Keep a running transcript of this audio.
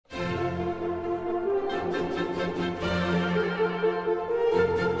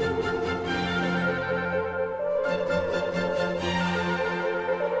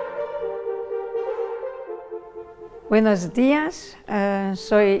Buenos días,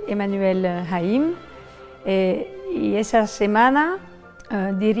 soy Emmanuelle Haïm y esa semana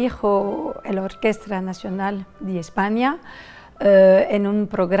dirijo la Orquesta Nacional de España en un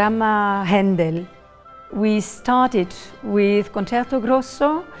programa Händel. We started with concerto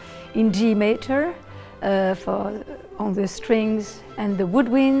grosso in G major on the strings and the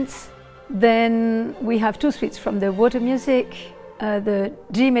woodwinds. Then we have two suites from the water music, the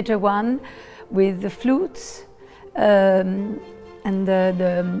G major one with the flutes and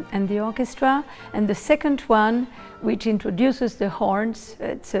the orchestra, and the second one which introduces the horns.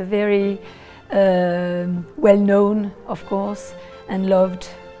 It's a very well-known, of course, and loved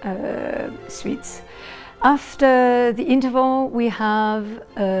suites. After the interval we have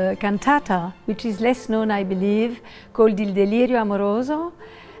a cantata, which is less known, I believe, called Il delirio amoroso,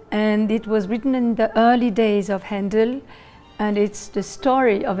 and it was written in the early days of Händel. And it's the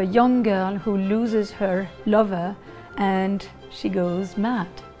story of a young girl who loses her lover and she goes mad,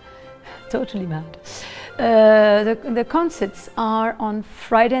 totally mad. The concerts are on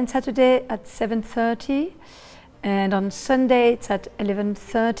Friday and Saturday at 7:30, and on Sunday it's at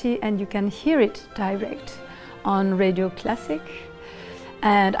 11:30, and you can hear it direct on Radio Classic.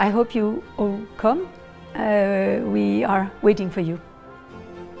 And I hope you all come. We are waiting for you.